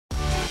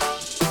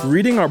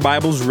Reading our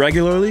Bibles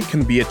regularly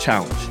can be a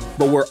challenge,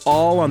 but we're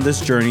all on this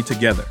journey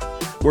together.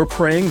 We're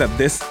praying that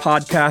this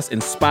podcast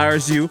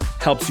inspires you,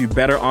 helps you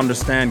better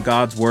understand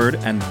God's Word,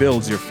 and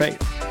builds your faith.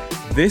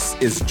 This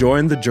is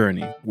Join the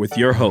Journey with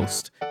your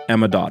host,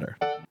 Emma Dotter.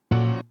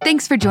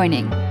 Thanks for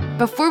joining.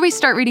 Before we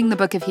start reading the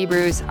book of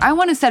Hebrews, I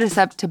want to set us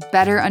up to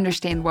better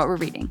understand what we're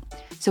reading.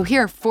 So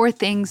here are 4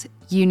 things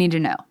you need to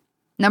know.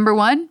 Number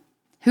 1,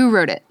 who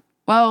wrote it?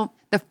 Well,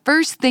 the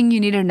first thing you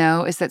need to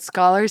know is that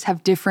scholars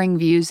have differing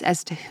views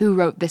as to who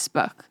wrote this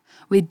book.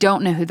 We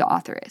don't know who the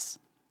author is.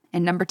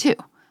 And number 2,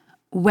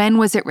 when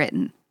was it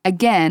written?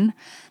 Again,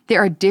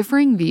 there are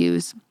differing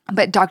views,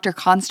 but Dr.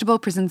 Constable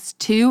presents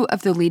 2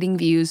 of the leading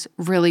views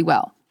really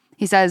well.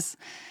 He says,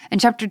 in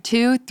chapter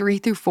 2, 3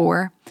 through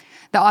 4,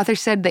 the author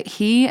said that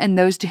he and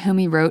those to whom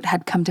he wrote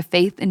had come to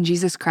faith in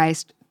Jesus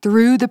Christ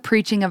through the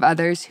preaching of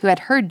others who had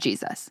heard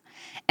Jesus.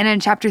 And in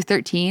chapter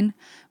 13,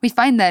 we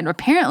find that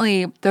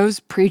apparently those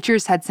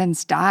preachers had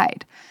since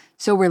died.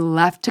 So we're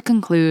left to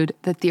conclude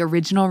that the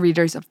original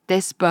readers of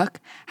this book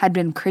had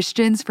been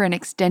Christians for an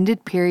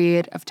extended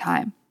period of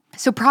time.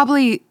 So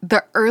probably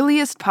the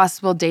earliest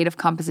possible date of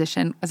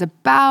composition was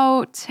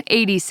about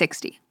AD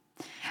 60.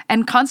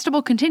 And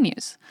Constable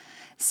continues.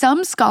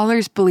 Some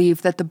scholars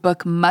believe that the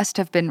book must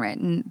have been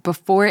written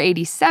before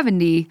AD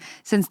 70,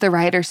 since the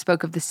writer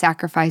spoke of the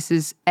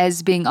sacrifices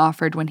as being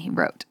offered when he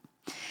wrote.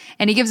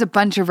 And he gives a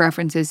bunch of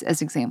references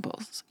as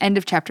examples. End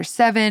of chapter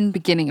 7,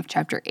 beginning of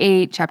chapter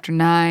 8, chapter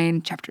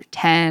 9, chapter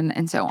 10,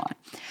 and so on.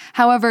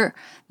 However,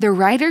 the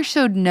writer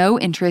showed no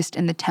interest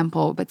in the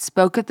temple, but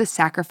spoke of the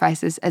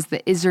sacrifices as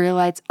the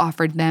Israelites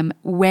offered them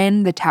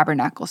when the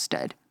tabernacle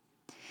stood.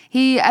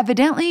 He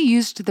evidently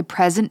used the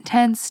present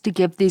tense to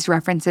give these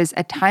references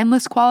a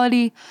timeless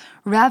quality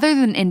rather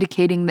than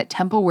indicating that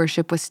temple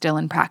worship was still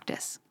in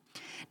practice.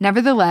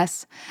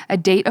 Nevertheless, a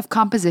date of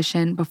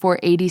composition before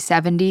AD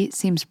 70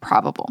 seems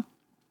probable.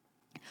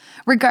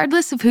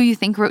 Regardless of who you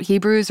think wrote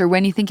Hebrews or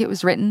when you think it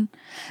was written,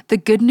 the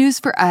good news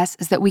for us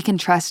is that we can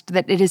trust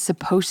that it is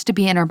supposed to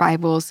be in our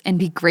Bibles and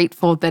be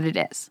grateful that it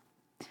is.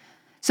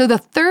 So the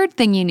third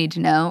thing you need to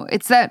know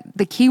is that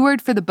the key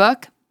word for the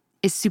book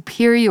is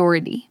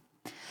superiority.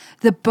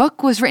 The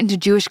book was written to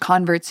Jewish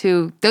converts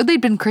who, though they'd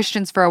been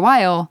Christians for a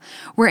while,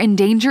 were in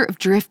danger of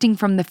drifting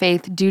from the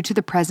faith due to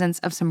the presence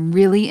of some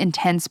really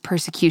intense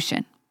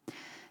persecution.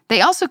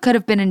 They also could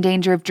have been in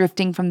danger of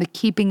drifting from the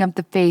keeping of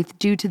the faith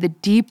due to the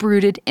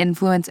deep-rooted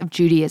influence of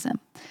Judaism.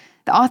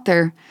 The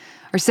author,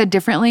 or said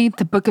differently,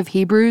 the book of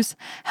Hebrews,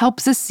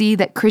 helps us see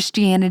that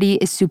Christianity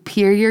is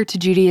superior to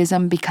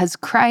Judaism because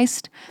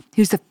Christ,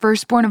 who's the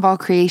firstborn of all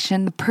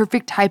creation, the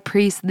perfect high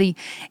priest, the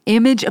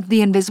image of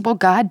the invisible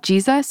God,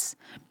 Jesus,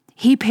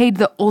 he paid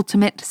the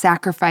ultimate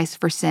sacrifice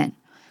for sin.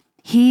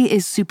 He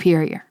is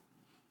superior.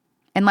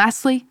 And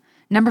lastly,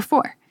 number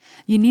 4,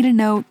 you need to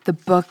know the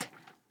book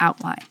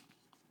outline.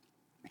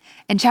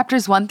 In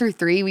chapters 1 through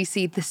 3, we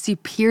see the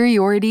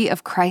superiority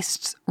of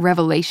Christ's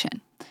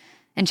revelation.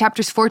 In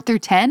chapters 4 through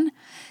 10,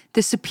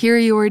 the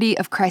superiority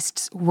of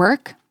Christ's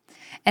work.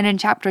 And in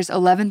chapters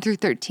 11 through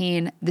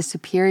 13, the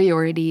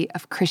superiority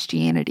of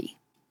Christianity.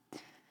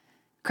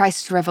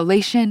 Christ's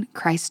revelation,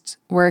 Christ's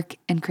work,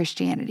 and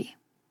Christianity.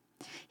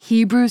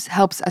 Hebrews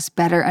helps us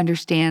better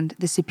understand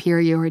the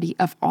superiority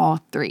of all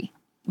 3.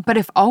 But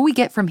if all we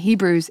get from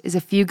Hebrews is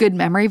a few good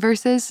memory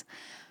verses,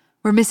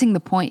 we're missing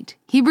the point.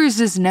 Hebrews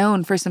is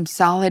known for some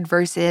solid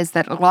verses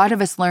that a lot of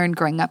us learned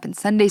growing up in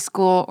Sunday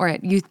school or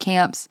at youth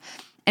camps,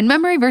 and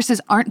memory verses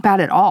aren't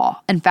bad at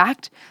all. In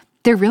fact,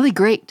 they're really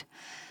great.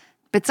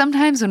 But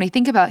sometimes when we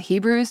think about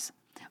Hebrews,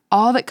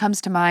 all that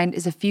comes to mind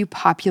is a few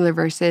popular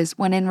verses,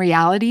 when in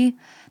reality,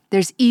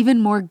 there's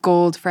even more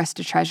gold for us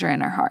to treasure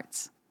in our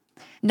hearts.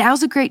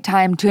 Now's a great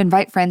time to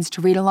invite friends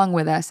to read along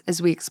with us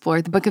as we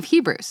explore the book of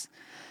Hebrews.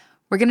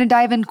 We're going to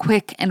dive in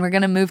quick and we're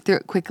going to move through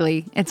it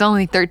quickly. It's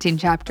only 13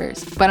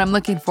 chapters, but I'm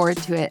looking forward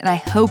to it and I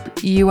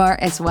hope you are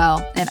as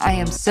well. And I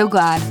am so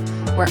glad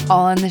we're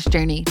all on this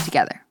journey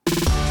together.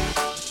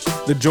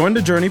 The Join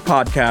the Journey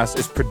podcast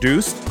is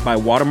produced by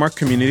Watermark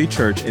Community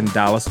Church in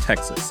Dallas,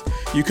 Texas.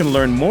 You can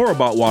learn more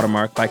about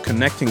Watermark by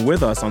connecting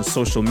with us on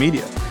social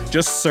media.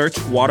 Just search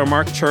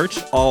Watermark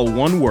Church, all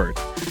one word.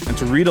 And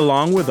to read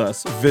along with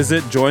us,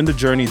 visit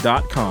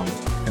jointhejourney.com.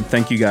 And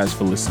thank you guys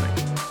for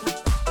listening.